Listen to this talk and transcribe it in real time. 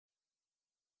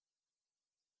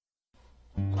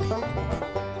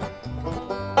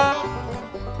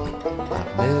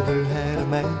I've never had a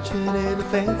mansion in a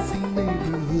fancy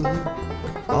neighborhood.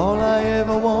 All I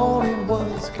ever wanted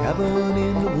was a cabin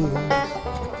in the woods.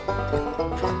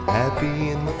 Happy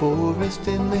in the forest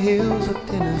in the hills of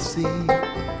Tennessee.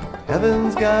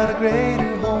 Heaven's got a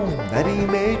greater home that he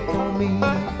made for me.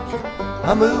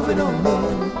 I'm moving on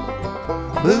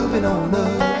up, moving on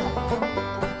up,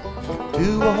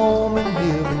 to a home in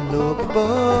heaven up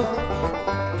above.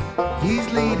 He's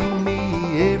leading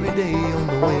me every day on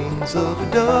the wings of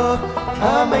a dove.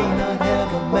 I may not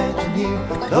have a mansion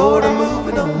here, Lord, I'm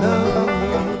moving on up.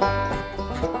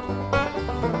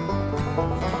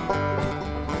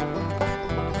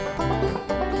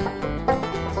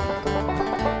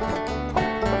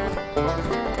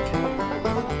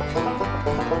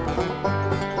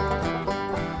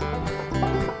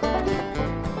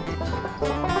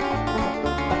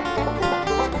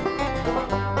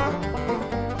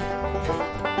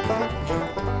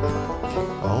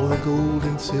 All the gold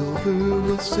and silver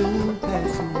will soon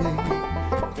pass away.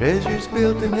 Treasures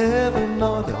built in heaven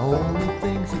are the only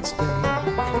things that stay.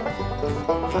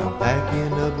 I'm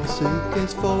packing up a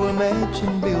suitcase for a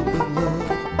mansion built with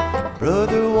love.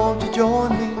 Brother, won't you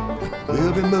join me?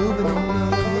 We'll be moving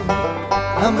on up.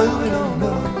 I'm moving on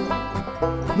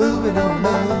up, moving on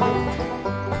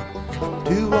up,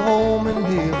 to a home in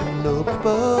heaven up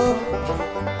above.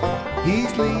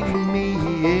 He's leading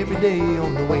me every day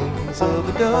on the wings of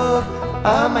a dove.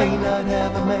 I may not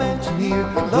have a mansion here,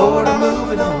 Lord, I'm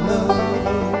moving on up.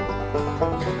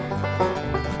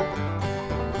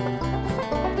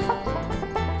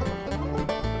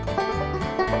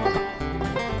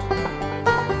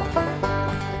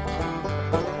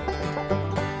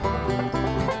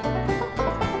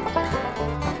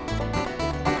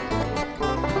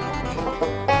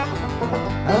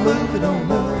 I'm moving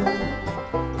on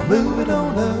up, moving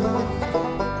on up,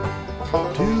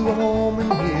 to a home in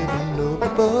heaven up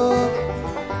above.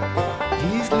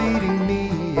 He's leading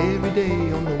me every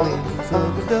day on the wings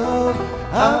of a dove.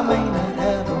 I may not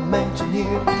have a mansion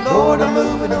here, Lord, I'm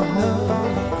moving on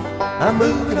up. I'm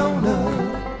moving on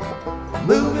up,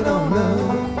 moving on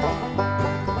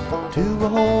up, to a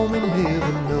home in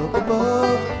heaven up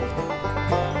above.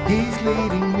 He's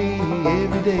leading me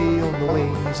every day on the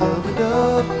wings of a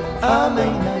dove. I may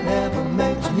not have a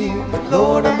mansion here,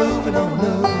 Lord, I'm moving on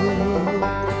up.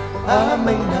 I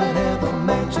may not have a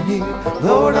mansion here,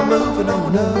 Lord, I'm moving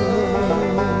on up.